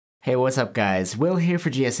Hey, what's up guys? Will here for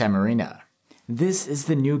GSM Arena. This is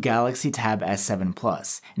the new Galaxy Tab S7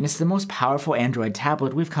 Plus, and it's the most powerful Android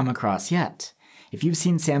tablet we've come across yet. If you've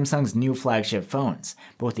seen Samsung's new flagship phones,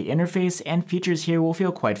 both the interface and features here will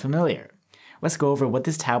feel quite familiar. Let's go over what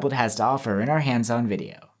this tablet has to offer in our hands-on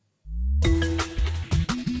video.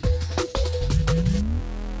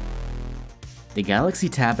 The Galaxy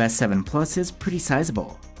Tab S7 Plus is pretty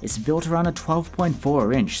sizable. It's built around a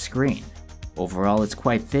 12.4-inch screen. Overall, it's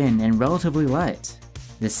quite thin and relatively light.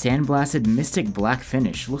 The sandblasted mystic black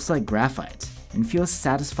finish looks like graphite and feels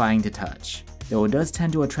satisfying to touch, though it does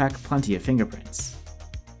tend to attract plenty of fingerprints.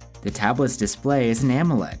 The tablet's display is an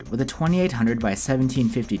AMOLED with a 2800 by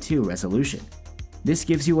 1752 resolution. This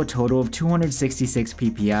gives you a total of 266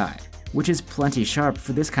 ppi, which is plenty sharp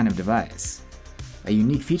for this kind of device. A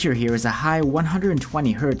unique feature here is a high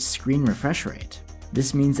 120Hz screen refresh rate.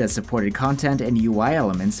 This means that supported content and UI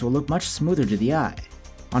elements will look much smoother to the eye.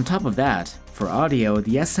 On top of that, for audio,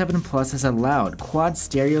 the S7 Plus has a loud quad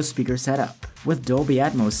stereo speaker setup with Dolby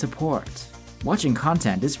Atmos support. Watching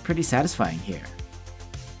content is pretty satisfying here.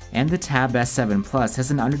 And the Tab S7 Plus has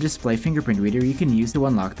an under-display fingerprint reader you can use to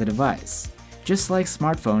unlock the device, just like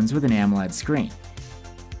smartphones with an AMOLED screen.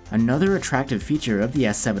 Another attractive feature of the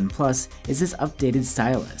S7 Plus is this updated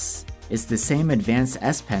stylus. It's the same advanced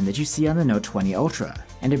SPen that you see on the Note 20 Ultra,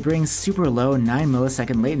 and it brings super low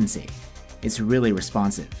 9-millisecond latency. It's really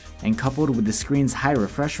responsive, and coupled with the screen's high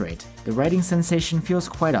refresh rate, the writing sensation feels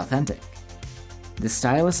quite authentic. The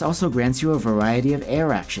stylus also grants you a variety of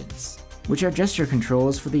air actions, which are gesture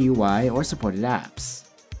controls for the UI or supported apps.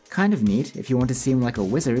 Kind of neat if you want to seem like a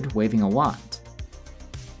wizard waving a wand.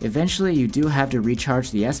 Eventually you do have to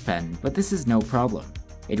recharge the SPen, but this is no problem.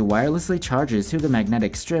 It wirelessly charges through the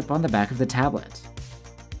magnetic strip on the back of the tablet.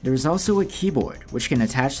 There is also a keyboard, which can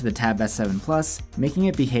attach to the Tab S7 Plus, making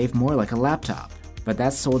it behave more like a laptop, but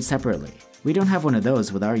that's sold separately. We don't have one of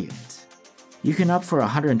those with our unit. You can opt for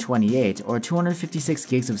 128 or 256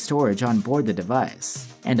 gigs of storage on board the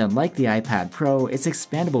device, and unlike the iPad Pro, it's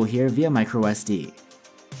expandable here via microSD.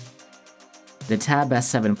 The Tab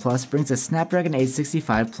S7 Plus brings a Snapdragon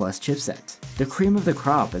 865 Plus chipset, the cream of the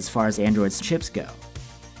crop as far as Android's chips go.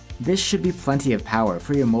 This should be plenty of power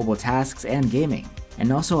for your mobile tasks and gaming,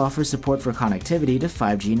 and also offers support for connectivity to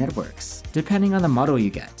 5G networks, depending on the model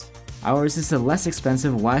you get. Ours is the less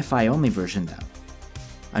expensive Wi-Fi only version though.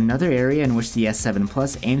 Another area in which the S7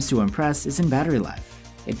 Plus aims to impress is in battery life.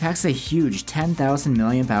 It packs a huge 10,000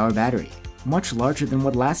 mAh battery, much larger than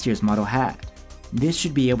what last year's model had. This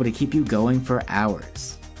should be able to keep you going for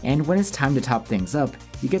hours. And when it's time to top things up,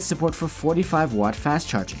 you get support for 45-watt fast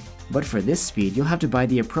charging. But for this speed, you'll have to buy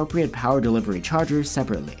the appropriate power delivery charger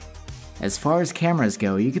separately. As far as cameras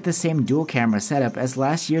go, you get the same dual camera setup as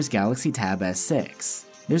last year's Galaxy Tab S6.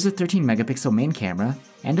 There's a 13-megapixel main camera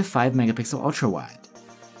and a 5-megapixel ultra-wide.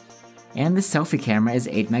 And the selfie camera is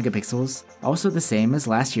 8 megapixels, also the same as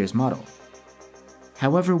last year's model.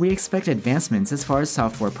 However, we expect advancements as far as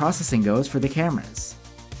software processing goes for the cameras.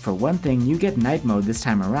 For one thing, you get night mode this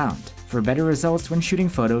time around, for better results when shooting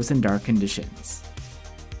photos in dark conditions.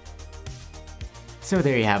 So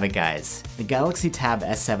there you have it guys. The Galaxy Tab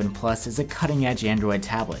S7 Plus is a cutting-edge Android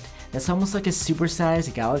tablet that's almost like a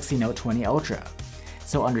supersized Galaxy Note 20 Ultra.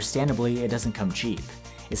 So understandably, it doesn't come cheap.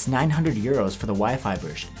 It's 900 euros for the Wi-Fi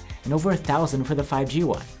version, and over 1,000 for the 5G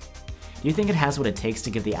one. Do you think it has what it takes to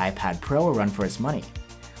give the iPad Pro a run for its money?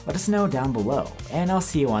 Let us know down below, and I'll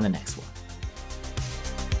see you on the next one.